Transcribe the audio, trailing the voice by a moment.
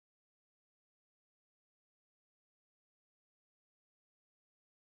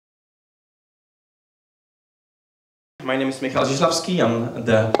My name is Michal Žislavský. I'm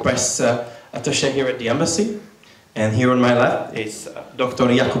the press attaché here at the embassy. And here on my left is Dr.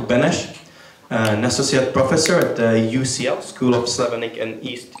 Jakub Beneš, an associate professor at the UCL, School of Slavonic and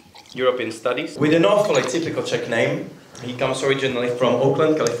East European Studies. With an awfully typical Czech name, he comes originally from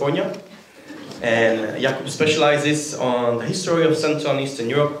Oakland, California. And Jakub specializes on the history of Central and Eastern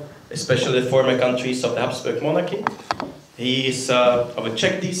Europe, especially the former countries of the Habsburg monarchy. He is of a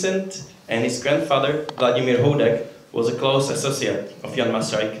Czech descent, and his grandfather, Vladimír Houdek, was a close associate of Jan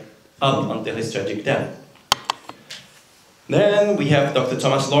Masaryk up until his tragic death. Then we have Dr.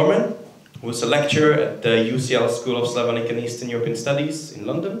 Thomas Lorman, who is a lecturer at the UCL School of Slavonic and Eastern European Studies in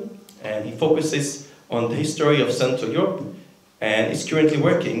London, and he focuses on the history of Central Europe and is currently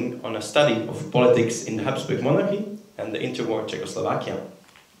working on a study of politics in the Habsburg monarchy and the interwar Czechoslovakia.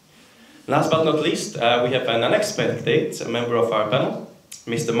 Last but not least, we have an unexpected member of our panel,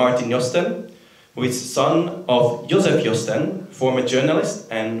 Mr. Martin Josten, who is son of Josef Josten, former journalist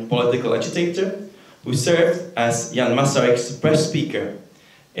and political agitator, who served as Jan Masaryk's press speaker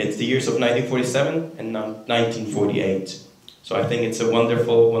in the years of 1947 and 1948. So I think it's a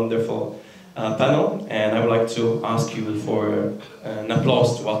wonderful, wonderful panel, and I would like to ask you for an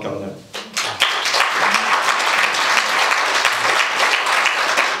applause to welcome them.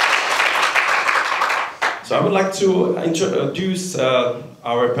 So I would like to introduce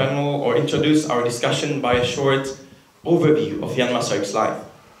our panel, or introduce our discussion by a short overview of Jan Masaryk's life.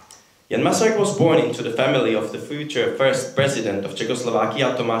 Jan Masaryk was born into the family of the future first president of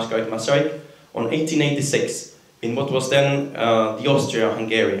Czechoslovakia, Tomáš Masaryk, on 1886 in what was then the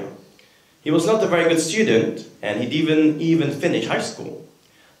Austria-Hungary. He was not a very good student, and he didn't even finish high school.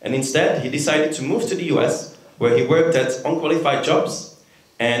 And instead, he decided to move to the US, where he worked at unqualified jobs,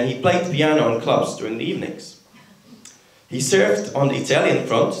 and he played piano in clubs during the evenings. He served on the Italian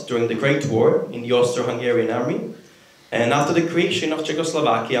front during the Great War in the Austro-Hungarian army, and after the creation of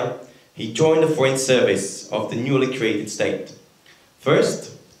Czechoslovakia, he joined the foreign service of the newly created state.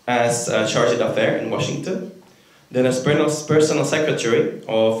 First, as chargé d'affaires in Washington, then as personal secretary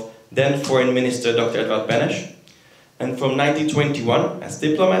of then Foreign Minister Dr. Edvard Beneš, and from 1921 as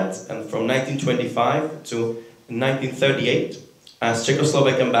diplomat, and from 1925 to 1938 as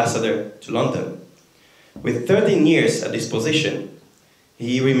Czechoslovak ambassador to London. With 13 years at this position,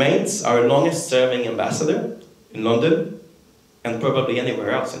 he remains our longest serving ambassador in London and probably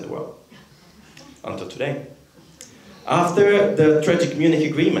anywhere else in the world, until today. After the tragic Munich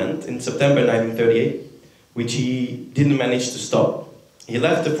Agreement in September 1938, which he didn't manage to stop, he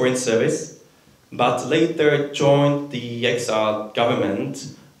left the foreign service, but later joined the exiled government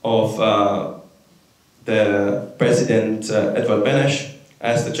of the President Edvard Beneš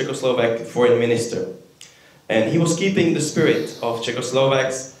as the Czechoslovak foreign minister. And he was keeping the spirit of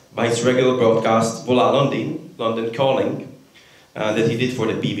Czechoslovaks by his regular broadcast Volá Londýn, London Calling, that he did for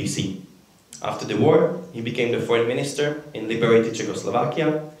the BBC. After the war, he became the foreign minister in liberated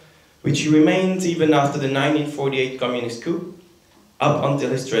Czechoslovakia, which he remained even after the 1948 communist coup, up until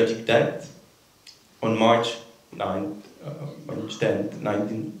his tragic death on March 10,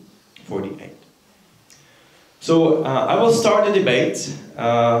 1948. So I will start the debate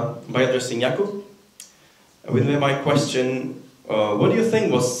by addressing Jakub with my question, what do you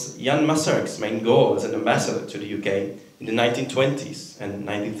think was Jan Masaryk's main goal as an ambassador to the UK in the 1920s and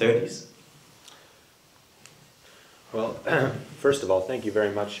 1930s? Well, first of all, thank you very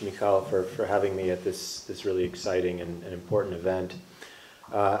much, Michal, for having me at this really exciting and important event.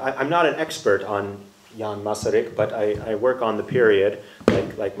 I'm not an expert on Jan Masaryk, but I work on the period,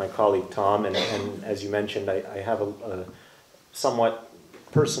 like my colleague Tom, and as you mentioned, I have a somewhat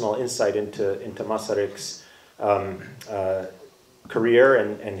personal insight into Masaryk's career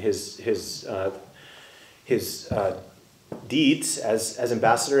and his deeds as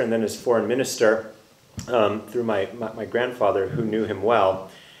ambassador and then as foreign minister through my grandfather, who knew him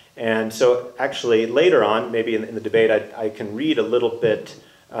well. And so actually later on, maybe in the debate, I can read a little bit,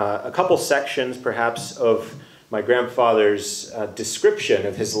 a couple sections perhaps of my grandfather's description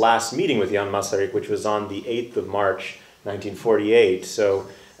of his last meeting with Jan Masaryk, which was on the 8th of March, 1948. So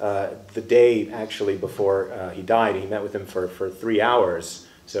the day actually before he died, he met with him for 3 hours.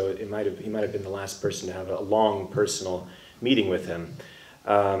 So he might have been the last person to have a long personal meeting with him.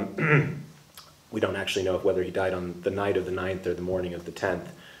 We don't actually know whether he died on the night of the 9th or the morning of the 10th,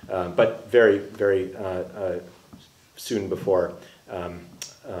 but very, very soon before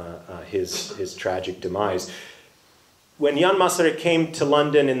his tragic demise. When Jan Masaryk came to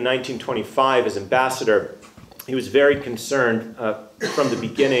London in 1925 as ambassador, he was very concerned from the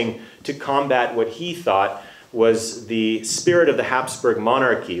beginning to combat what he thought was the spirit of the Habsburg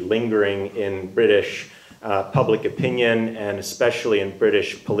monarchy lingering in British public opinion, and especially in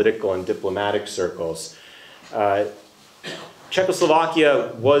British political and diplomatic circles.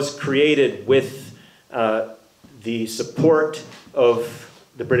 Czechoslovakia was created with the support of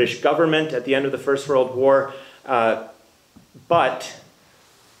the British government at the end of the First World War, but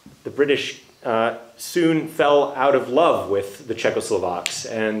the British soon fell out of love with the Czechoslovaks,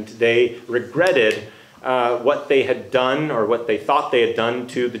 and they regretted what they had done, or what they thought they had done,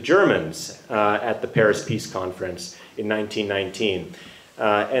 to the Germans at the Paris Peace Conference in 1919.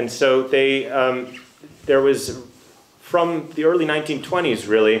 And so there was, from the early 1920s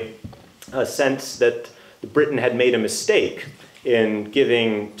really, a sense that Britain had made a mistake in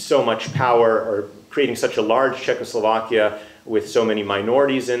giving so much power, or creating such a large Czechoslovakia with so many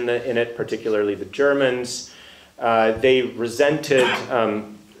minorities in it, particularly the Germans. They resented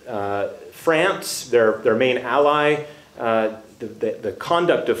France, their main ally, the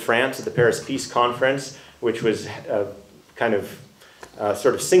conduct of France at the Paris Peace Conference, which was kind of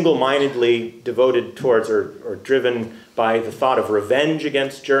sort of single-mindedly devoted towards, or driven by the thought of revenge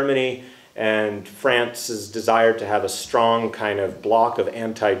against Germany, and France's desire to have a strong kind of bloc of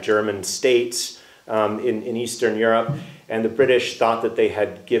anti-German states in Eastern Europe. And the British thought that they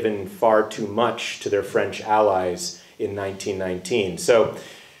had given far too much to their French allies in 1919. So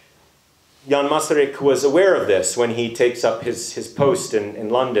Jan Masaryk was aware of this when he takes up his post in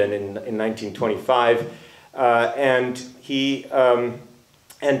London in 1925. And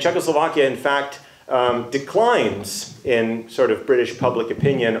Czechoslovakia, in fact, declines in sort of British public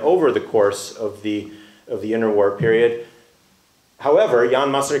opinion over the course of the interwar period. However, Jan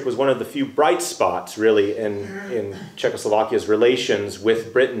Masaryk was one of the few bright spots, really, in Czechoslovakia's relations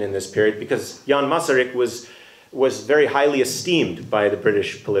with Britain in this period, because Jan Masaryk was very highly esteemed by the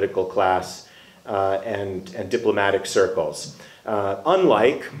British political class and diplomatic circles.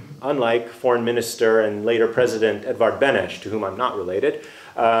 Unlike Foreign Minister and later President Edvard Beneš, to whom I'm not related,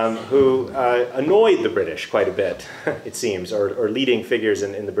 who annoyed the British quite a bit, it seems, or leading figures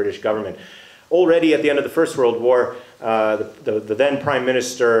in the British government. Already at the end of the First World War, the then Prime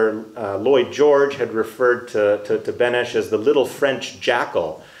Minister Lloyd George had referred to Beneš as the little French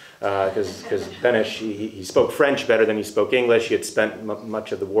jackal, because Beneš, he spoke French better than he spoke English. He had spent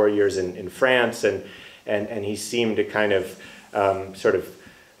much of the war years in France, and he seemed a kind of sort of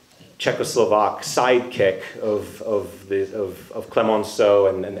Czechoslovak sidekick of Clemenceau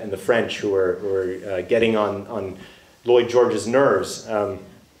and the French, who were getting on Lloyd George's nerves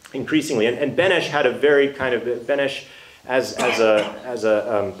increasingly. And Beneš had a very kind of, Beneš as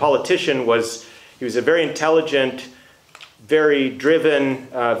a politician he was a very intelligent, very driven,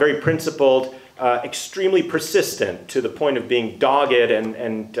 very principled, extremely persistent, to the point of being dogged,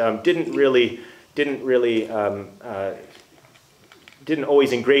 and didn't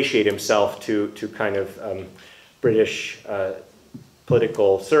always ingratiate himself to kind of British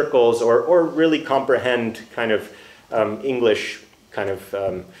political circles, or really comprehend kind of English kind of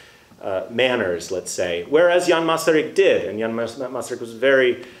manners, let's say. Whereas Jan Masaryk did, and Jan Masaryk was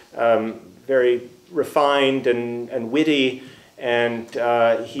very, very refined and witty, and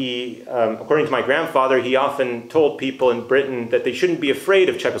he, according to my grandfather, he often told people in Britain that they shouldn't be afraid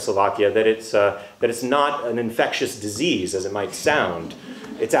of Czechoslovakia, that it's not an infectious disease, as it might sound.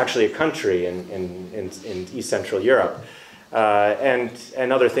 It's actually a country in East Central Europe,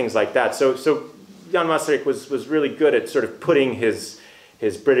 and other things like that. So Jan Masaryk was really good at sort of putting his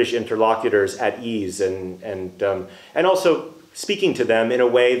British interlocutors at ease, and also speaking to them in a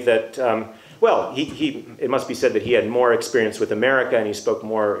way that, well, it must be said that he had more experience with America, and he spoke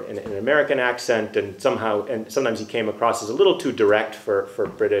more in an American accent, and sometimes he came across as a little too direct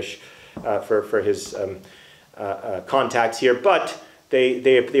for British, for his contacts here. But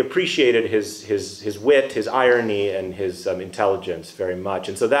they appreciated his wit, his irony, and his intelligence very much.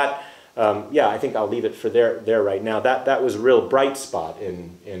 And so that, yeah, I think I'll leave it for there right now. That was a real bright spot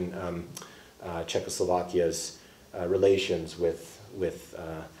in Czechoslovakia's relations with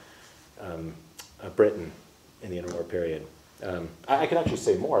Britain in the interwar period. I could actually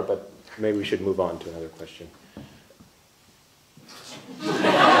say more, but maybe we should move on to another question.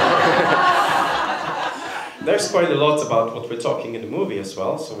 There's quite a lot about what we're talking in the movie as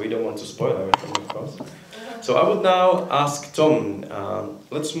well, so we don't want to spoil everything, of course. So I would now ask Tom,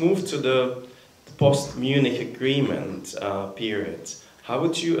 let's move to the post-Munich agreement period. How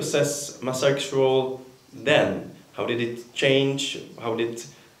would you assess Masaryk's role then? How did it change? How did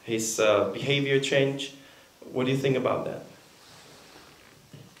his behavior change? What do you think about that?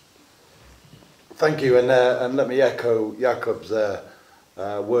 Thank you, and let me echo Jakub's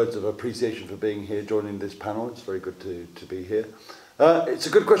words of appreciation for being here, joining this panel. It's very good to be here. It's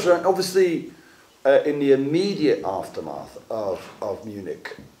a good question. Obviously, in the immediate aftermath of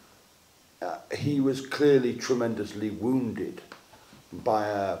Munich, he was clearly tremendously wounded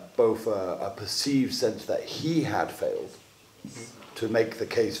by both a perceived sense that he had failed to make the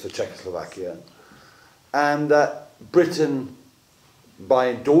case for Czechoslovakia, and that Britain, by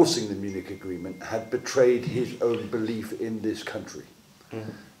endorsing the Munich Agreement, had betrayed his own belief in this country.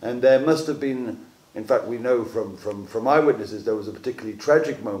 And there must have been, in fact we know from eyewitnesses, there was a particularly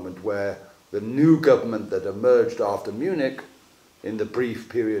tragic moment where the new government that emerged after Munich, in the brief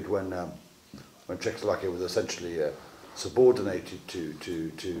period when Czechoslovakia was essentially subordinated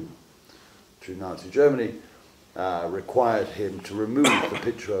to Nazi Germany, required him to remove the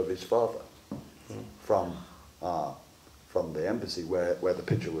picture of his father from the embassy where the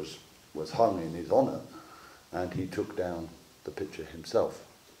picture was hung in his honor, and he took down the picture himself,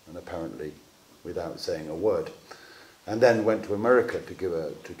 and apparently without saying a word, and then went to America to give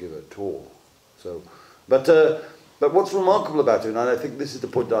a tour. So, but what's remarkable about it, and I think this is the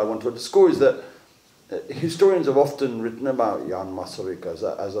point that I want to underscore, is that historians have often written about Jan Masaryk as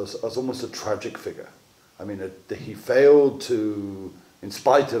almost a tragic figure. I mean, he failed to, in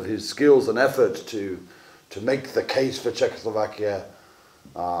spite of his skills and effort, to make the case for Czechoslovakia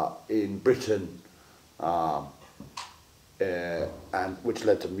in Britain, and which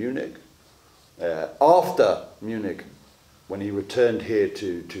led to Munich. After Munich, when he returned here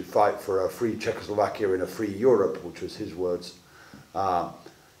to fight for a free Czechoslovakia in a free Europe, which was his words,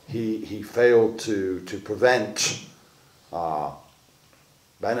 he failed to prevent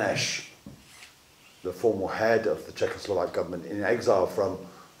Beneš, the former head of the Czechoslovak government in exile, from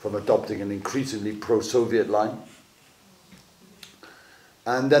adopting an increasingly pro-Soviet line.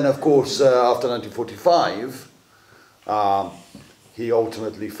 And then, of course, after 1945, he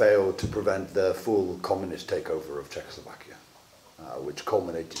ultimately failed to prevent the full communist takeover of Czechoslovakia, which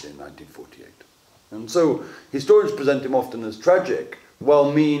culminated in 1948. And so historians present him often as tragic,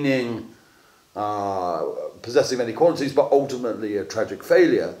 well-meaning, possessing many qualities, but ultimately a tragic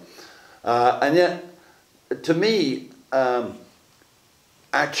failure. And yet, to me,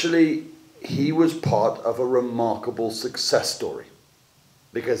 actually, he was part of a remarkable success story,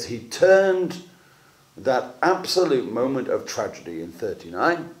 because he turned that absolute moment of tragedy in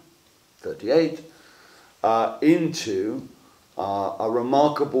 39, 38, into a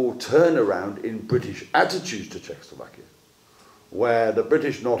remarkable turnaround in British attitudes to Czechoslovakia, where the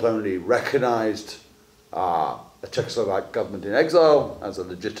British not only recognized the Czechoslovak government in exile as a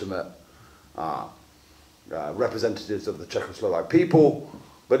legitimate representatives of the Czechoslovak people,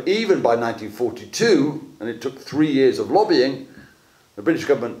 but even by 1942, and it took 3 years of lobbying, the British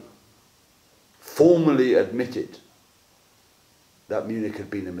government formally admitted that Munich had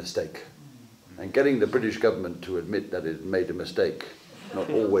been a mistake. And getting the British government to admit that it made a mistake, not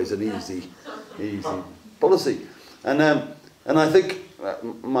always an easy policy. And I think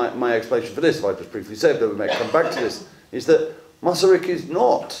my explanation for this, if I just briefly say, but we may come back to this, is that Masaryk is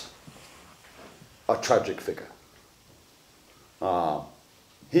not a tragic figure.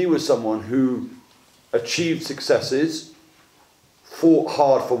 He was someone who achieved successes, fought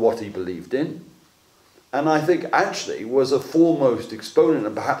hard for what he believed in, and I think actually was a foremost exponent,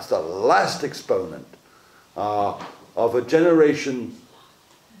 and perhaps the last exponent, of a generation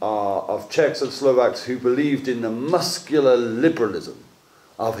of Czechs and Slovaks who believed in the muscular liberalism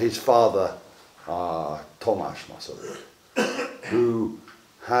of his father, Tomáš Masaryk, who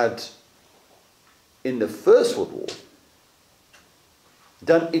had, in the First World War,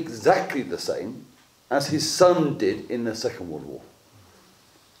 done exactly the same as his son did in the Second World War,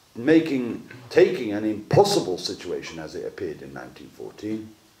 taking an impossible situation as it appeared in 1914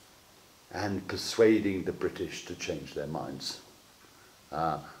 and persuading the British to change their minds.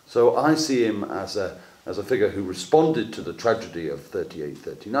 So I see him as a figure who responded to the tragedy of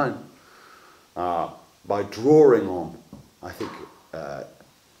 38-39 by drawing on, I think,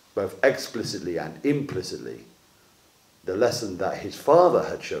 both explicitly and implicitly, the lesson that his father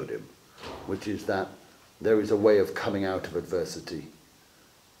had showed him, which is that there is a way of coming out of adversity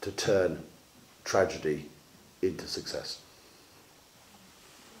to turn tragedy into success.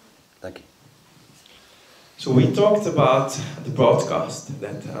 Thank you. So we talked about the broadcast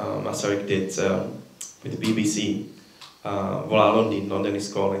that Masaryk did with the BBC, Volá Londýn, London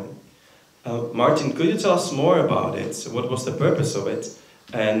is calling. Martin, could you tell us more about it? What was the purpose of it?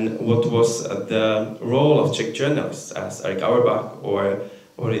 And what was the role of Czech journalists as Erik Auerbach or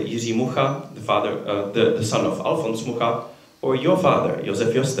Jiří Mucha, the father, the son of Alfons Mucha, or your father,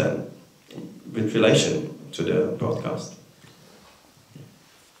 Josef Josten, with relation to the broadcast?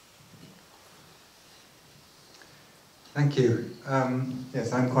 Thank you.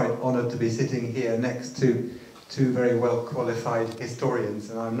 Yes, I'm quite honoured to be sitting here next to two very well-qualified historians,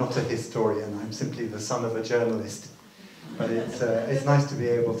 and I'm not a historian, I'm simply the son of a journalist. But it's nice to be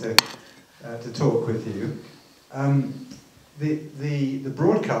able to talk with you. The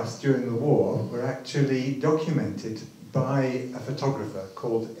broadcasts during the war were actually documented by a photographer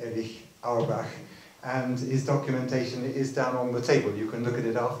called Erich Auerbach, and his documentation is down on the table. You can look at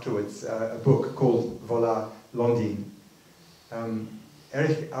it afterwards, a book called Volá Londýn.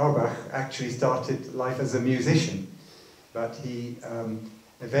 Erich Auerbach actually started life as a musician, but he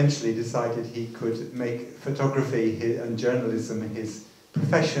eventually decided he could make photography and journalism his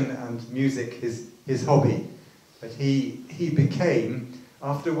profession and music his hobby. But he became,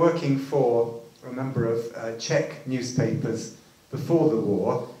 after working for a number of Czech newspapers before the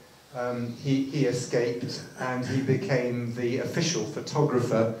war, he escaped and he became the official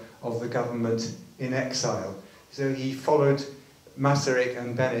photographer of the government in exile. So he followed Masaryk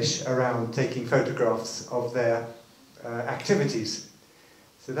and Beneš around taking photographs of their activities.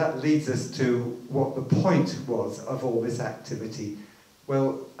 So that leads us to what the point was of all this activity.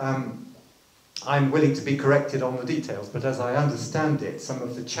 Well, I'm willing to be corrected on the details, but as I understand it, some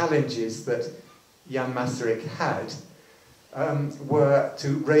of the challenges that Jan Masaryk had were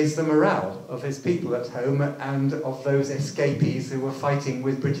to raise the morale of his people at home and of those escapees who were fighting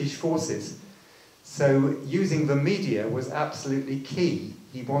with British forces. So using the media was absolutely key.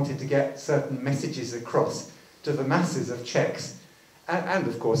 He wanted to get certain messages across to the masses of Czechs and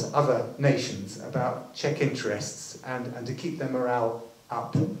of course other nations about Czech interests and to keep their morale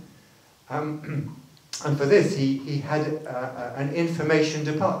up. And for this he had an information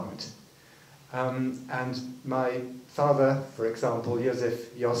department. And my father, for example,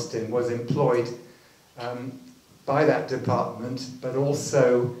 Josef Josten, was employed by that department, but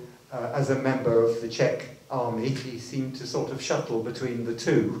also as a member of the Czech army. He seemed to sort of shuttle between the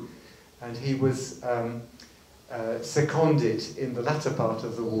two, and he was seconded in the latter part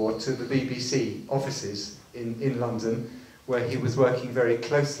of the war to the BBC offices in London, where he was working very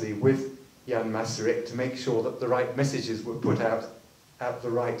closely with Jan Masaryk to make sure that the right messages were put out at the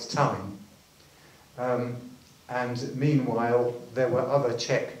right time. And meanwhile, there were other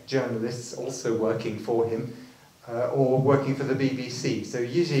Czech journalists also working for him, or working for the BBC. So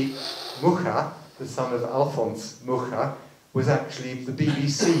Jiří Mucha, the son of Alphonse Mucha, was actually the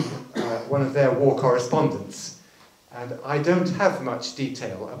BBC, one of their war correspondents. And I don't have much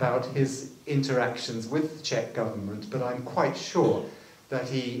detail about his interactions with the Czech government, but I'm quite sure that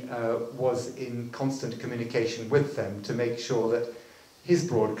he was in constant communication with them to make sure that his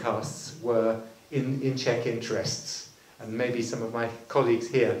broadcasts were in Czech interests. And maybe some of my colleagues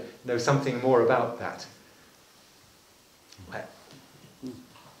here know something more about that.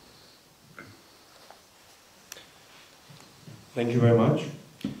 Thank you very much.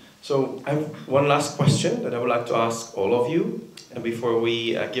 So I have one last question that I would like to ask all of you, and before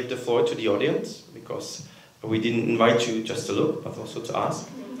we give the floor to the audience, because we didn't invite you just to look, but also to ask.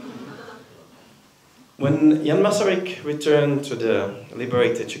 When Jan Masaryk returned to the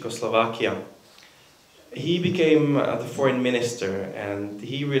liberated Czechoslovakia, he became the foreign minister, and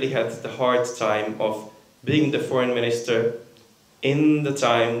he really had the hard time of being the foreign minister in the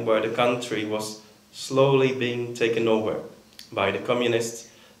time where the country was slowly being taken over by the communists.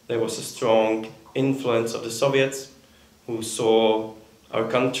 There was a strong influence of the Soviets, who saw our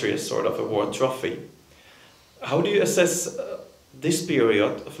country as sort of a war trophy. How do you assess this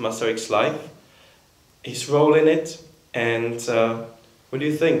period of Masaryk's life, his role in it, and what do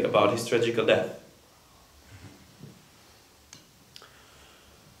you think about his tragical death?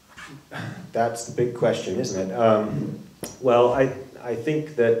 That's the big question, isn't it? Well, I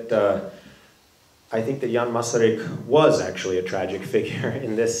think that Jan Masaryk was actually a tragic figure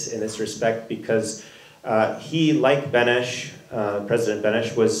in this respect, because he, like Beneš, President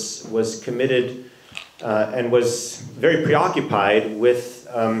Beneš, was committed and was very preoccupied with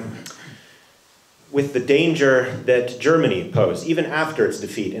the danger that Germany posed, even after its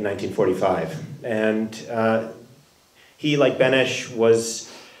defeat in 1945. And he, like Beneš, was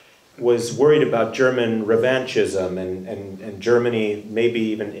worried about German revanchism and Germany maybe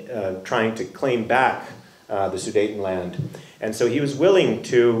even trying to claim back the Sudetenland. And so he was willing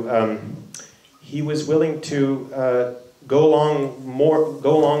to go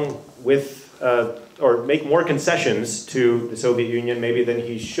along with or make more concessions to the Soviet Union maybe than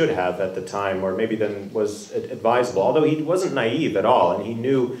he should have at the time, or maybe than was advisable. Although he wasn't naive at all, and he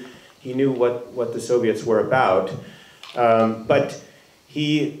knew what the Soviets were about, but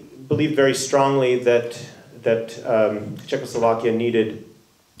he believed very strongly that Czechoslovakia needed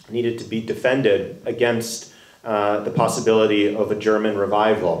to be defended against the possibility of a German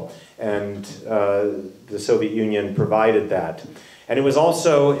revival, and the Soviet Union provided that. And it was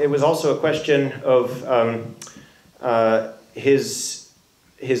also a question of his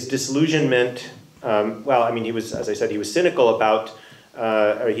disillusionment. Well, I mean, he was, as I said, he was cynical about,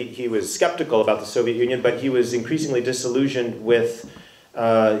 or he was skeptical about the Soviet Union, but he was increasingly disillusioned with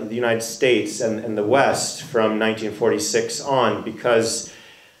the United States and the West from 1946 on, because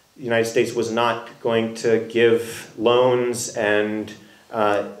the United States was not going to give loans and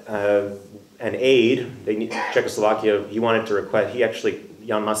aid. Czechoslovakia, he wanted to request,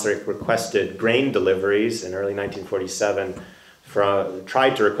 Jan Masaryk requested grain deliveries in early 1947,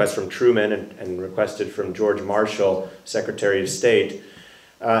 tried to request from Truman and requested from George Marshall, Secretary of State.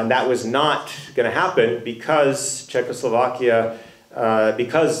 And that was not going to happen because Czechoslovakia,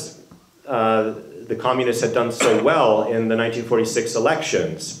 the communists had done so well in the 1946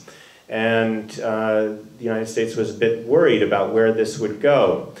 elections. And the United States was a bit worried about where this would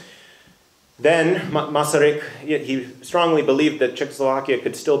go. Then Masaryk, he strongly believed that Czechoslovakia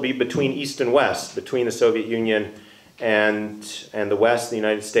could still be between East and West, between the Soviet Union and the West, the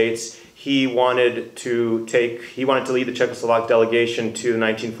United States. He wanted to lead the Czechoslovak delegation to the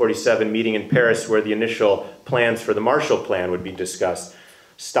 1947 meeting in Paris, where the initial plans for the Marshall Plan would be discussed.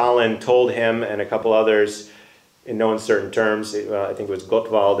 Stalin told him and a couple others, in no uncertain terms, I think it was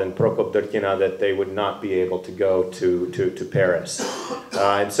Gottwald and Prokop Durkina, that they would not be able to go to Paris.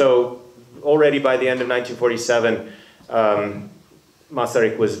 And so already by the end of 1947,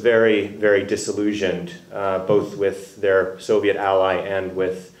 Masaryk was very, very disillusioned, both with their Soviet ally and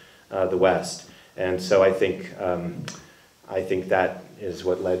with the West. And so I think that is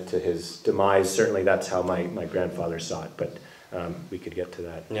what led to his demise. Certainly that's how my grandfather saw it, but we could get to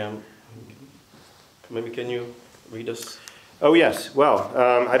that. Yeah. Maybe can you read us? Oh yes. Well,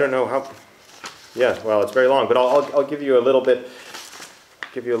 I don't know how. Yeah. Well, it's very long, but I'll give you a little bit.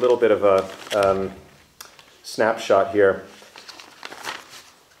 Give you a little bit of a snapshot here.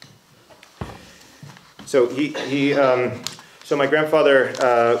 So so my grandfather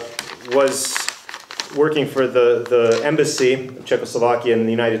was working for the embassy of Czechoslovakia in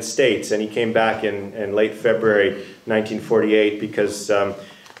the United States, and he came back in late February 1948 because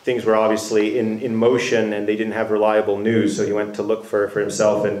things were obviously in motion and they didn't have reliable news, so he went to look for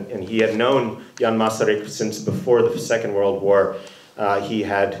himself, and he had known Jan Masaryk since before the Second World War. He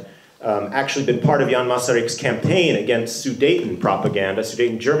had actually been part of Jan Masaryk's campaign against Sudeten propaganda,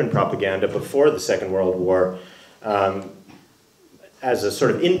 Sudeten German propaganda, before the Second World War. As a sort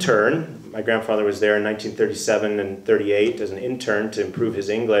of intern, my grandfather was there in 1937 and 38 as an intern to improve his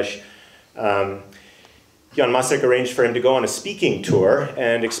English. Jan Masaryk arranged for him to go on a speaking tour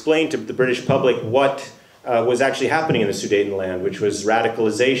and explain to the British public what was actually happening in the Sudetenland, which was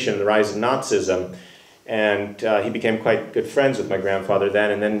radicalization, the rise of Nazism. And he became quite good friends with my grandfather then.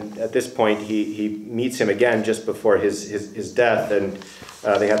 And then at this point, he meets him again just before his death. And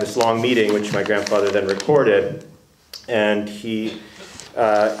they had this long meeting, which my grandfather then recorded. And he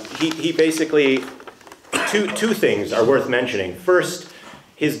basically, two things are worth mentioning. First,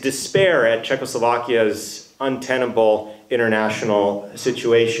 his despair at Czechoslovakia's untenable international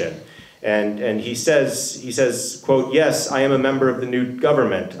situation. And he says, quote, "Yes, I am a member of the new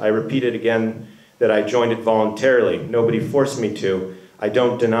government. I repeat it again that I joined it voluntarily. Nobody forced me to. I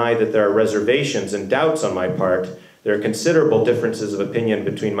don't deny that there are reservations and doubts on my part. There are considerable differences of opinion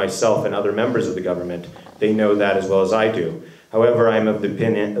between myself and other members of the government. They know that as well as I do. However, I am of the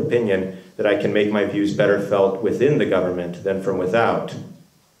opinion that I can make my views better felt within the government than from without.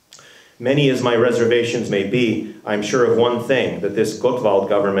 Many as my reservations may be, I am sure of one thing, that this Gottwald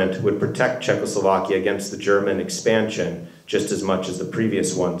government would protect Czechoslovakia against the German expansion just as much as the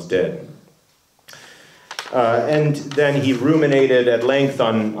previous ones did." And then he ruminated at length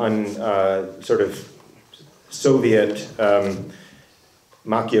on sort of Soviet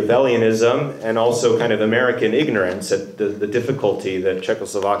Machiavellianism and also kind of American ignorance at the difficulty that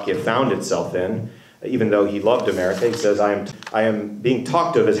Czechoslovakia found itself in. Even though he loved America, he says, I am being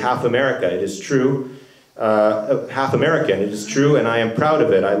talked of as half America. It is true, half American. It is true, and I am proud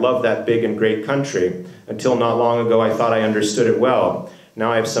of it. I love that big and great country. Until not long ago, I thought I understood it well.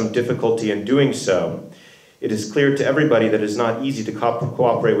 Now I have some difficulty in doing so. It is clear to everybody that it is not easy to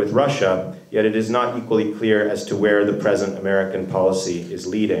cooperate with Russia, yet it is not equally clear as to where the present American policy is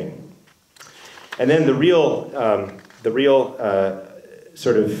leading. And then the real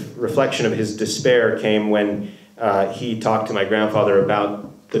sort of reflection of his despair came when he talked to my grandfather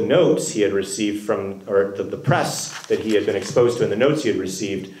about the notes he had received from, or the press that he had been exposed to, and the notes he had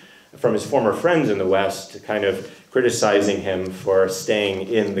received from his former friends in the West, kind of criticizing him for staying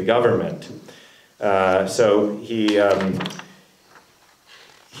in the government. So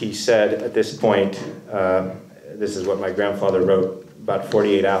he said at this point, this is what my grandfather wrote about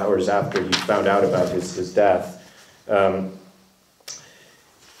 48 hours after he found out about his death.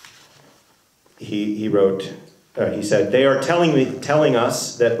 He wrote, he said, "They are telling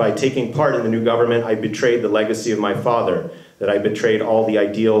us that by taking part in the new government, I betrayed the legacy of my father, that I betrayed all the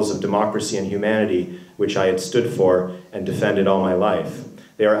ideals of democracy and humanity which I had stood for and defended all my life.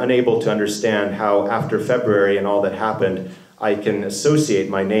 They are unable to understand how, after February and all that happened, I can associate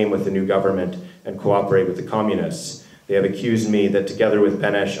my name with the new government and cooperate with the communists. They have accused me that together with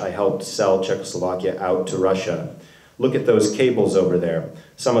Beneš, I helped sell Czechoslovakia out to Russia. Look at those cables over there.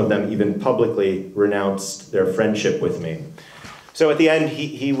 Some of them even publicly renounced their friendship with me." So at the end,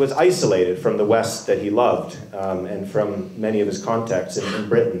 he was isolated from the West that he loved and from many of his contacts in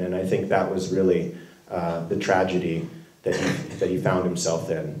Britain, and I think that was really the tragedy that he found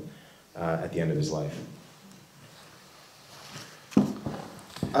himself in at the end of his life.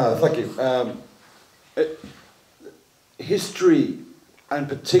 Thank you. History, and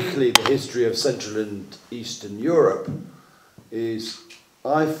particularly the history of Central and Eastern Europe, is,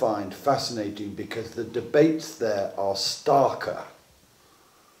 I find, fascinating because the debates there are starker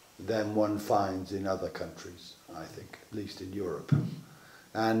than one finds in other countries, I think, at least in Europe.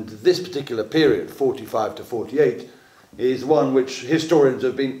 And this particular period, 45 to 48, is one which historians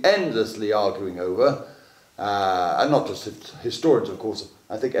have been endlessly arguing over, and not just historians, of course.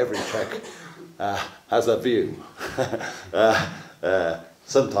 I think every Czech has a view,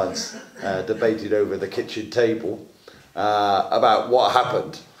 sometimes debated over the kitchen table, about what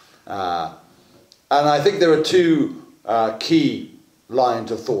happened. And I think there are two key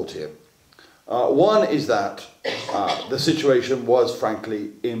lines of thought here. One is that the situation was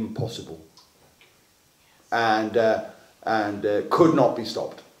frankly impossible and could not be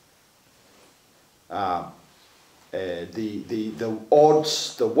stopped. The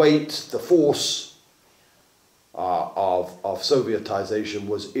odds, the weight, the force of Sovietization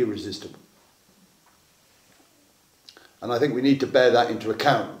was irresistible. And I think we need to bear that into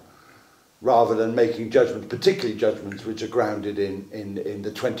account rather than making judgments, particularly judgments which are grounded in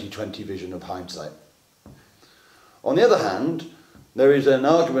the 2020 vision of hindsight. On the other hand, there is an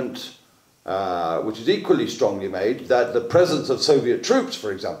argument which is equally strongly made that the presence of Soviet troops,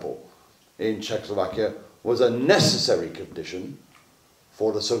 for example, in Czechoslovakia was a necessary condition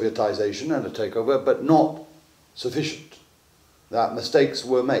for the Sovietization and a takeover, but not sufficient. That mistakes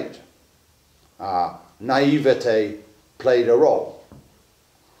were made. Naivete played a role.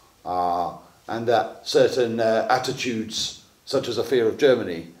 And that certain attitudes, such as a fear of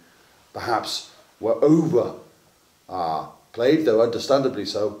Germany, perhaps were overplayed, though understandably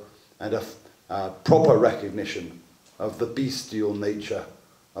so, and a proper recognition of the bestial nature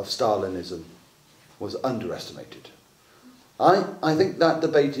of Stalinism was underestimated. I think that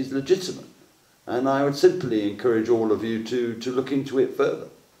debate is legitimate, and I would simply encourage all of you to look into it further,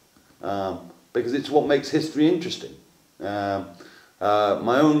 because it's what makes history interesting.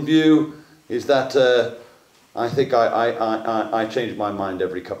 My own view is that I think I change my mind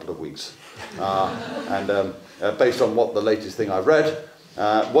every couple of weeks, and based on what the latest thing I've read,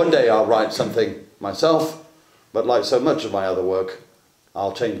 one day I'll write something myself, but like so much of my other work,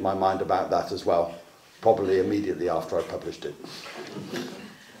 I'll change my mind about that as well, probably immediately after I've published it.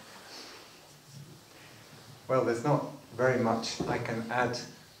 Well, there's not very much I can add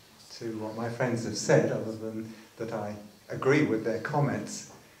to what my friends have said, other than that I agree with their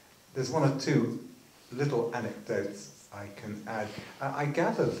comments. There's one or two little anecdotes I can add. I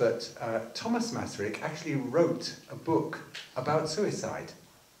gather that Thomas Masaryk actually wrote a book about suicide.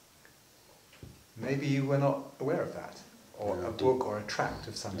 Maybe you were not aware of that, or a book or a tract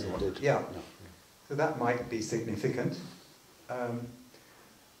of some sort. Yeah. So that might be significant.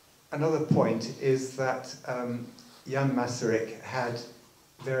 Another point is that Jan Masaryk had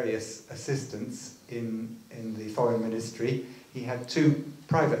various assistants in the foreign ministry. He had two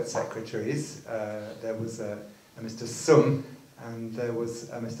private secretaries. There was a Mr. Sum and there was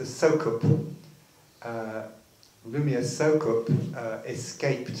a Mr. Sokup. Lumia Sokup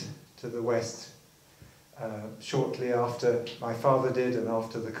escaped to the West shortly after my father did and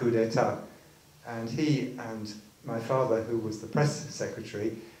after the coup d'etat. And he and my father, who was the press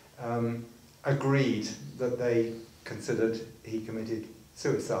secretary, agreed that they considered he committed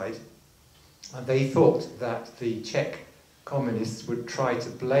suicide. And they thought that the Czech communists would try to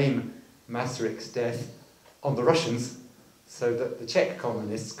blame Masaryk's death on the Russians so that the Czech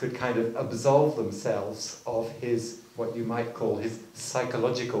communists could kind of absolve themselves of his, what you might call his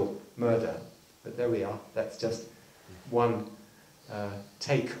psychological murder. But there we are, that's just one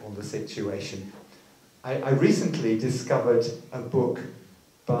take on the situation. I recently discovered a book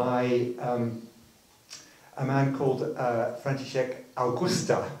by a man called František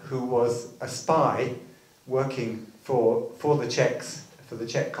Augusta, who was a spy working for the Czechs, for the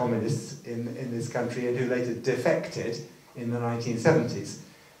Czech communists in this country, and who later defected in the 1970s.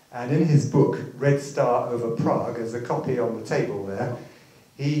 And in his book, Red Star over Prague, as a copy on the table there,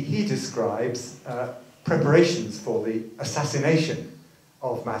 he describes preparations for the assassination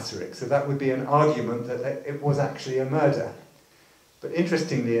of Masaryk. So that would be an argument that it was actually a murder. But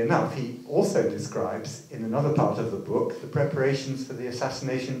interestingly enough, he also describes, in another part of the book, the preparations for the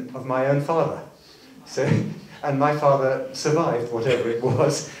assassination of my own father. So, and my father survived whatever it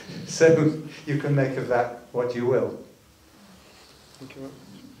was, so you can make of that what you will. Thank you.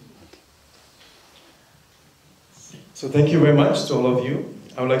 So thank you very much to all of you.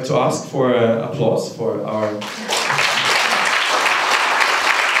 I would like to ask for applause for our...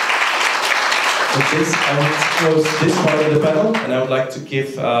 With this, I will close this part of the panel, and I would like to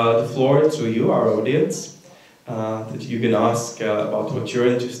give the floor to you, our audience, that you can ask about what you're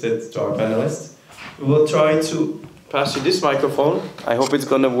interested to our panelists. We will try to pass you this microphone. I hope it's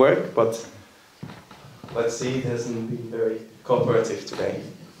going to work, but let's see, it hasn't been very cooperative today.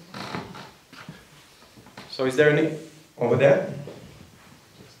 So is there any over there?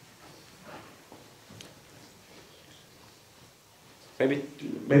 Maybe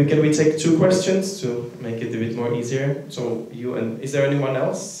can we take 2 questions to make it a bit more easier? So you and is there anyone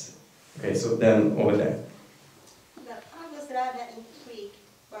else? Okay, so then over there. I was rather intrigued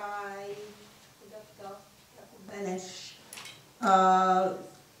by Dr. Beneš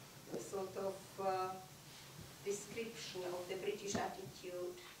sort of description of the British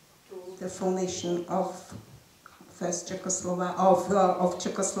attitude to the formation of first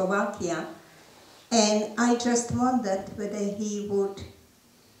Czechoslovakia. And I just wondered whether he would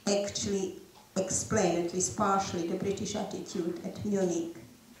actually explain, at least partially, the British attitude at Munich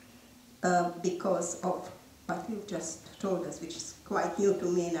because of what you've just told us, which is quite new to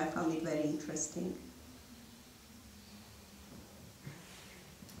me, and I found it very interesting.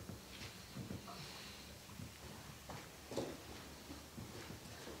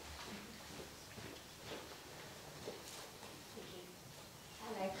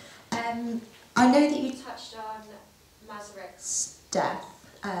 Hello. I know that you touched on Masaryk's death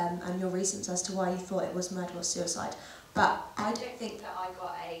and your reasons as to why you thought it was murder or suicide, but I don't think that I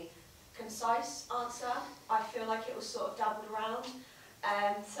got a concise answer. I feel like it was sort of doubled around.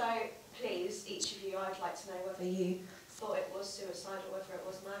 So please, each of you, I'd like to know whether you thought it was suicide or whether it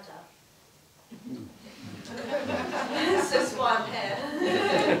was murder. This is why I'm here.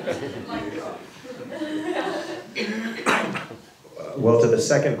 My God. Well, to the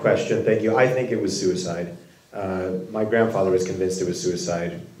second question, thank you. I think it was suicide. My grandfather was convinced it was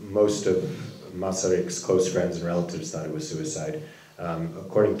suicide. Most of Masaryk's close friends and relatives thought it was suicide.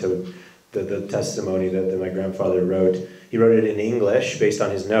 According to the testimony that my grandfather wrote, he wrote it in English based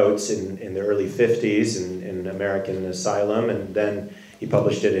on his notes in the early 50s in American Asylum, and then he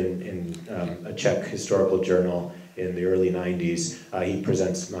published it in a Czech historical journal in the early 90s. He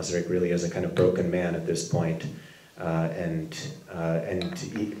presents Masaryk really as a kind of broken man at this point.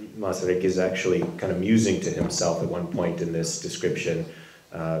 Masaryk is actually kind of musing to himself at one point in this description.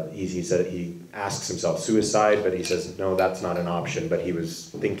 He said he asks himself suicide, but he says, no, that's not an option, but he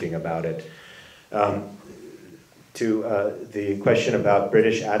was thinking about it. To the question about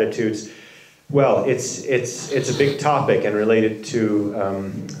British attitudes, well, it's a big topic and related to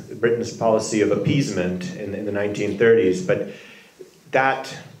Britain's policy of appeasement in the 1930s, but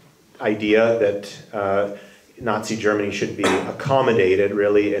that idea that Nazi Germany should be accommodated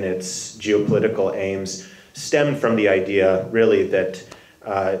really in its geopolitical aims stemmed from the idea really that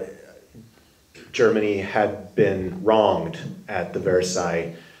Germany had been wronged at the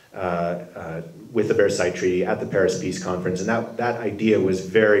Versailles, with the Versailles Treaty at the Paris Peace Conference, and that idea was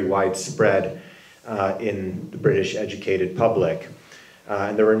very widespread in the British educated public.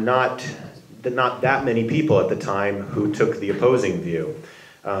 And there were not that many people at the time who took the opposing view.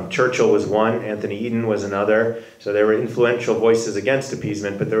 Churchill was one, Anthony Eden was another, so there were influential voices against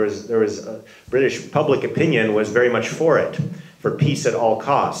appeasement, but there was British public opinion was very much for it, for peace at all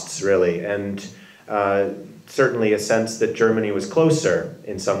costs, really, and certainly a sense that Germany was closer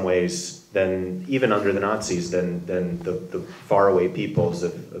in some ways than, even under the Nazis, than the faraway peoples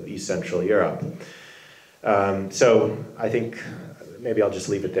of East Central Europe. So I think maybe I'll just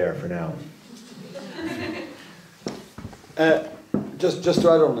leave it there for now. Just to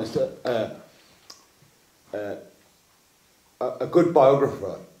add on this, a good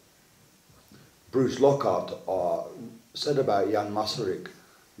biographer, Bruce Lockhart, said about Jan Masaryk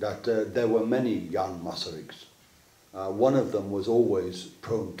that there were many Jan Masaryks. One of them was always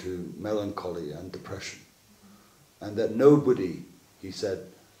prone to melancholy and depression, and that nobody, he said,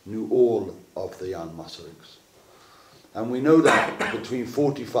 knew all of the Jan Masaryks. And we know that between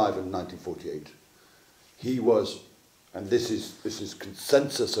 45 and 1948, he was, and this is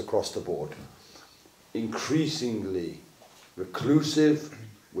consensus across the board, increasingly reclusive,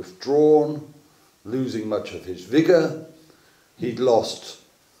 withdrawn, losing much of his vigor. He'd lost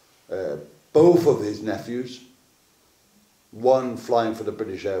both of his nephews, one flying for the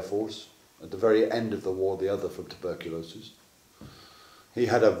British Air Force at the very end of the war, the other from tuberculosis. He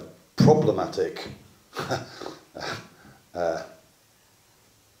had a problematic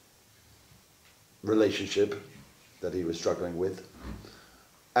relationship that he was struggling with.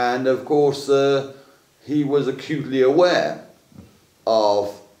 And of course, he was acutely aware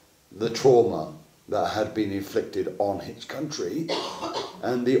of the trauma that had been inflicted on his country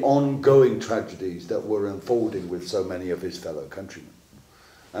and the ongoing tragedies that were unfolding with so many of his fellow countrymen.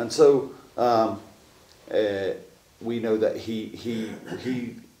 And so we know that he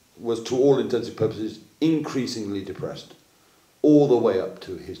was, to all intents and purposes, increasingly depressed all the way up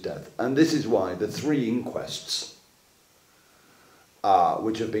to his death. And this is why the 3 inquests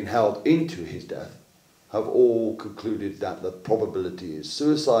which have been held into his death have all concluded that the probability is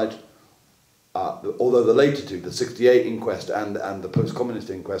suicide, although the later 2, the 68 inquest and the post-communist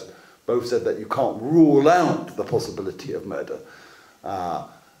inquest, both said that you can't rule out the possibility of murder.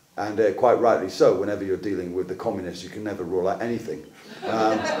 And quite rightly so. Whenever you're dealing with the communists, you can never rule out anything.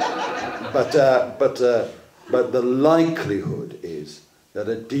 But the likelihood is that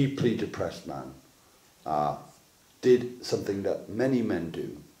a deeply depressed man did something that many men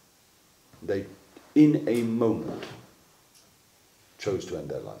do. They, in a moment, chose to end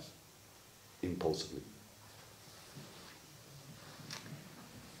their lives, impulsively.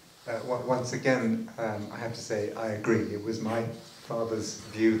 Once again, I have to say I agree. It was my father's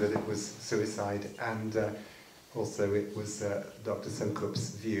view that it was suicide, and also it was Dr.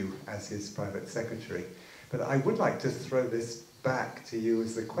 Sokup's view as his private secretary. But I would like to throw this back to you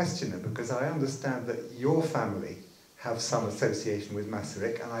as the questioner, because I understand that your family have some association with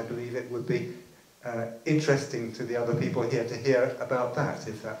Masaryk, and I believe it would be interesting to the other people here to hear about that,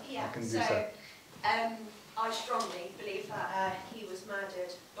 if that I can do so. I strongly believe that he was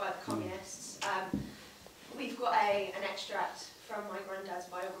murdered by the communists. We've got an extract from my granddad's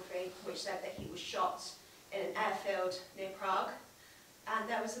biography which said that he was shot in an airfield near Prague, and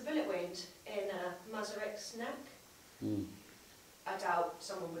there was a bullet wound in Masaryk's neck. I doubt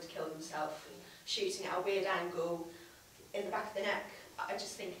someone would kill themselves shooting at a weird angle in the back of the neck. I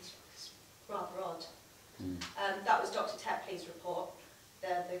just think it's rather odd. That was Dr. Tepley's report,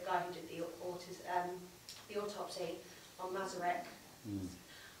 the guy who did the autopsy on Masaryk.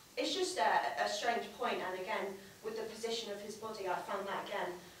 It's just a strange point, and again, with the position of his body, I found that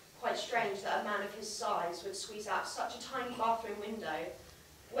again quite strange that a man of his size would squeeze out such a tiny bathroom window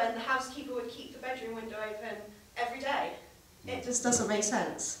when the housekeeper would keep the bedroom window open every day. It just doesn't make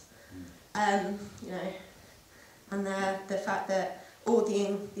sense. You know, and the fact that all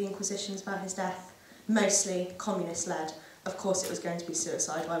the inquisitions about his death, mostly communist-led, of course it was going to be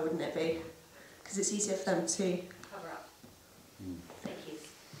suicide, why wouldn't it be? Because it's easier for them to cover up. Thank you.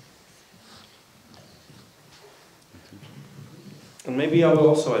 And maybe I will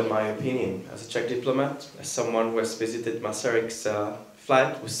also add my opinion as a Czech diplomat, as someone who has visited Masaryk's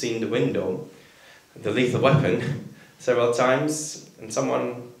flat, who's seen the window, the lethal weapon, several times, and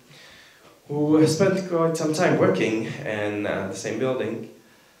someone who has spent quite some time working in the same building.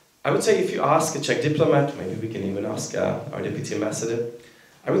 I would say if you ask a Czech diplomat, maybe we can even ask our deputy ambassador,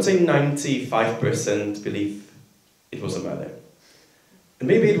 I would say 95% believe it was a murder. And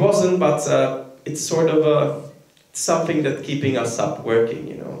maybe it wasn't, but it's sort of something that keeping us up working,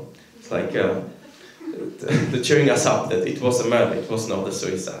 you know. It's like the cheering us up that it was a murder, it was not a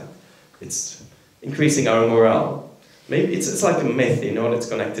suicide. It's increasing our morale. Maybe it's like a myth, you know, that's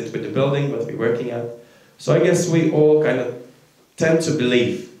connected with the building, what we're working at. So I guess we all kind of tend to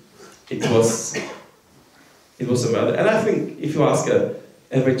believe it was a murder. And I think if you ask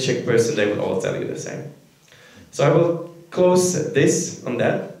every Czech person, they will all tell you the same. So I will close this on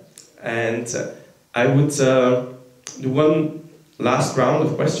that, and I would do one last round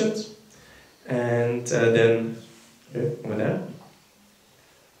of questions, and then over there.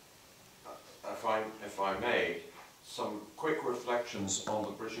 If I may, some quick reflections on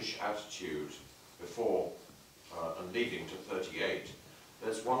the British attitude before and leading to 38.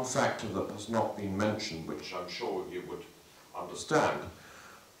 There's one factor that has not been mentioned, which I'm sure you would understand,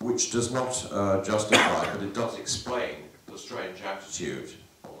 which does not justify, but it does explain the strange attitude,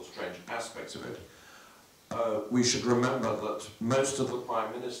 or strange aspects of it. We should remember that most of the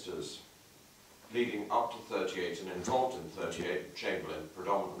prime ministers leading up to 38 and involved in 38, Chamberlain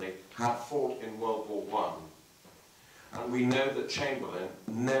predominantly, had fought in World War I. And we know that Chamberlain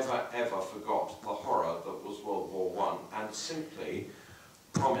never ever forgot the horror that was World War I and simply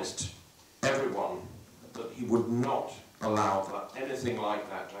promised everyone that he would not allow anything like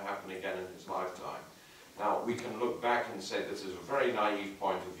that to happen again in his lifetime. Now, we can look back and say this is a very naive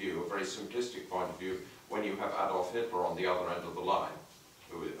point of view, a very simplistic point of view, when you have Adolf Hitler on the other end of the line.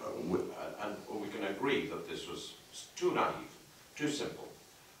 And we can agree that this was too naive, too simple.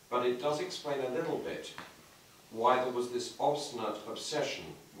 But it does explain a little bit why there was this obstinate obsession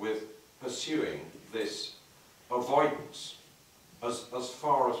with pursuing this avoidance as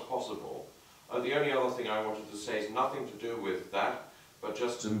far as possible. The only other thing I wanted to say is nothing to do with that, but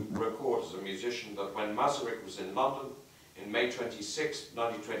just to record as a musician that when Masaryk was in London in May 26,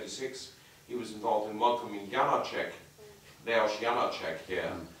 1926, he was involved in welcoming Janacek, Leoš Janacek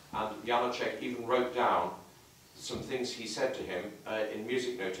here, and Janacek even wrote down some things he said to him in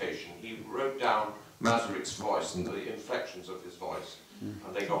music notation. He wrote down Masaryk's voice and the inflections of his voice,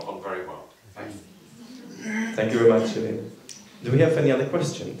 and they got on very well. Thank you. Thank you very much, Julian. Do we have any other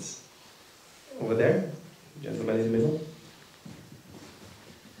questions? Over there, gentleman in the middle.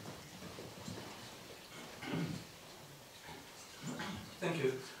 Thank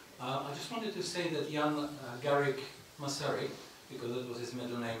you. I just wanted to say that Jan Masaryk, because that was his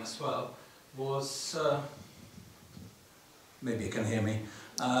middle name as well, was, maybe you can hear me,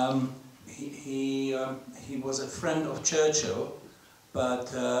 he was a friend of Churchill,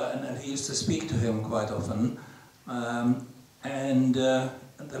 but and he used to speak to him quite often, and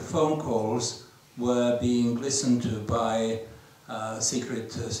the phone calls were being listened to by secret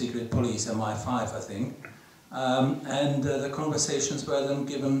police, MI5 I think, and the conversations were then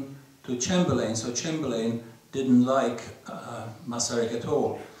given to Chamberlain, so Chamberlain didn't like Masaryk at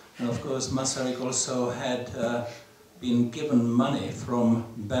all. And of course Masaryk also had been given money from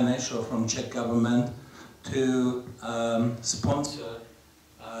Beneš or from Czech government to sponsor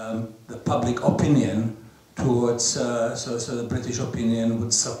the public opinion towards, so the British opinion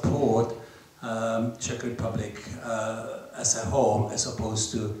would support Czech Republic as a whole, as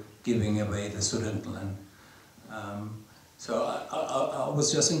opposed to giving away the Sudetenland. So I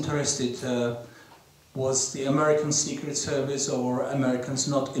was just interested, was the American Secret Service or Americans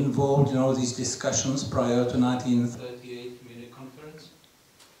not involved in all these discussions prior to 1938 Munich conference?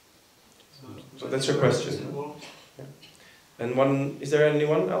 So that's your question. Yeah. And is there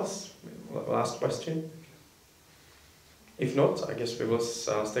anyone else? Last question? If not, I guess we will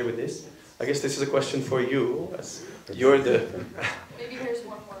stay with this. I guess this is a question for you, as you're the... Maybe there's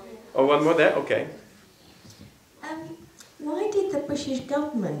one more. Oh, one more there? Okay. Why did the British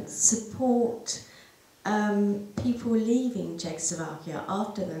government support people leaving Czechoslovakia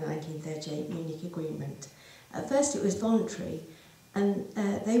after the 1938 Munich Agreement? At first it was voluntary, and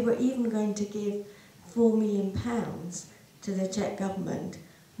they were even going to give £4 million to the Czech government,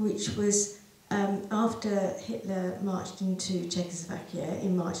 which was after Hitler marched into Czechoslovakia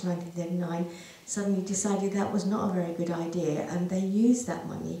in March 1939, suddenly decided that was not a very good idea, and they used that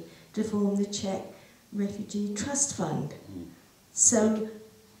money to form the Czech Refugee Trust Fund. So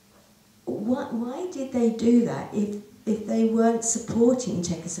why did they do that if they weren't supporting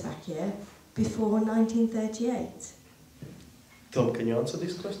Czechoslovakia before 1938? Tom, can you answer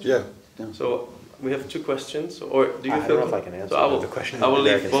this question? Yeah. So we have two questions, or do you feel? I don't know if I can answer the question. I will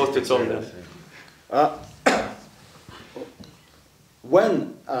leave both to Tom then.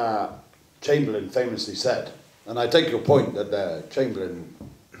 When Chamberlain famously said, and I take your point that Chamberlain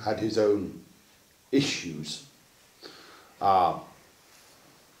had his own issues,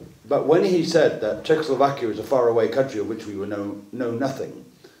 but when he said that Czechoslovakia is a faraway country of which we would know nothing,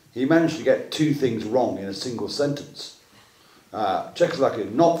 he managed to get two things wrong in a single sentence. Czechoslovakia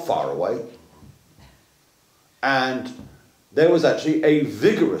is not far away, and there was actually a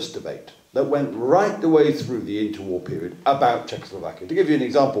vigorous debate that went right the way through the interwar period about Czechoslovakia. To give you an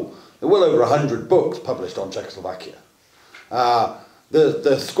example, there were well over 100 books published on Czechoslovakia.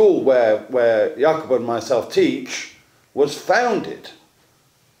 The school where Jakub and myself teach was founded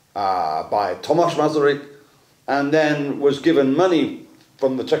by Tomáš Masaryk, and then was given money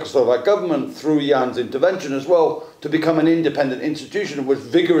from the Czechoslovak government through Jan's intervention as well to become an independent institution and was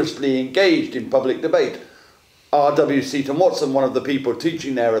vigorously engaged in public debate. R.W. Seton Watson, one of the people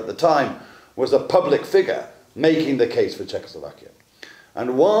teaching there at the time, was a public figure making the case for Czechoslovakia.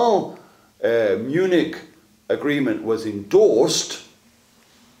 And while Munich Agreement was endorsed,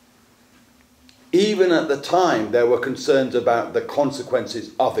 even at the time, there were concerns about the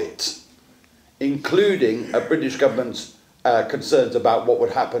consequences of it, including a British government's concerns about what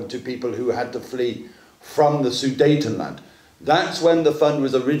would happen to people who had to flee from the Sudetenland. That's when the fund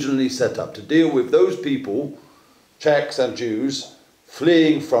was originally set up, to deal with those people, Czechs and Jews,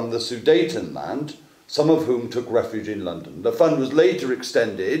 fleeing from the Sudetenland, some of whom took refuge in London. The fund was later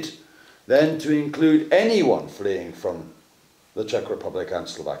extended then to include anyone fleeing from the Czech Republic and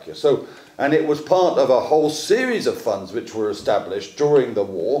Slovakia. So, and it was part of a whole series of funds which were established during the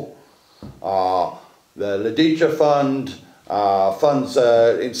war. The Lidice Fund, funds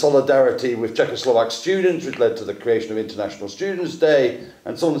in solidarity with Czechoslovak students, which led to the creation of International Students' Day,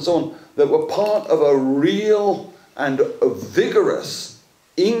 and so on and so on, that were part of a real and a vigorous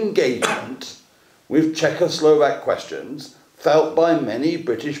engagement with Czechoslovak questions felt by many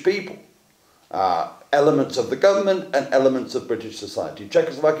British people. Elements of the government and elements of British society.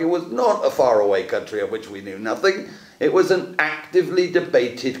 Czechoslovakia was not a faraway country of which we knew nothing. It was an actively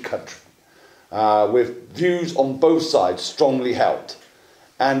debated country, with views on both sides strongly held,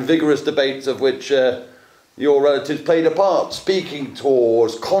 and vigorous debates of which your relatives played a part. Speaking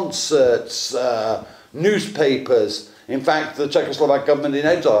tours, concerts, newspapers. In fact, the Czechoslovak government in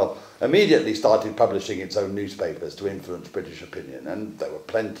exile immediately started publishing its own newspapers to influence British opinion, and there were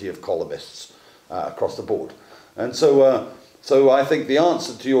plenty of columnists across the board. And so I think the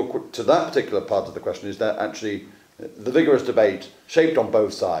answer to that particular part of the question is that actually the vigorous debate, shaped on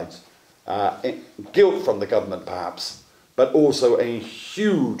both sides, guilt from the government perhaps, but also a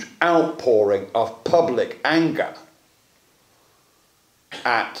huge outpouring of public anger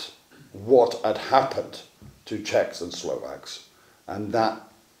at what had happened to Czechs and Slovaks, and that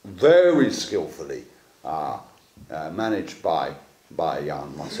very skillfully managed by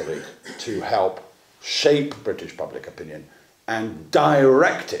Jan Masaryk to help shape British public opinion and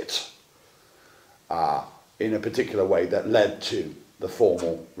direct it in a particular way that led to the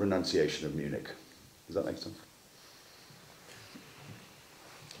formal renunciation of Munich. Does that make sense?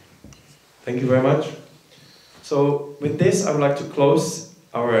 Thank you very much. So with this, I would like to close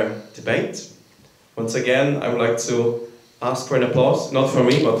our debate. Once again, I would like to ask for an applause, not for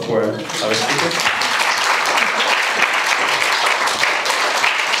me, but for our speakers.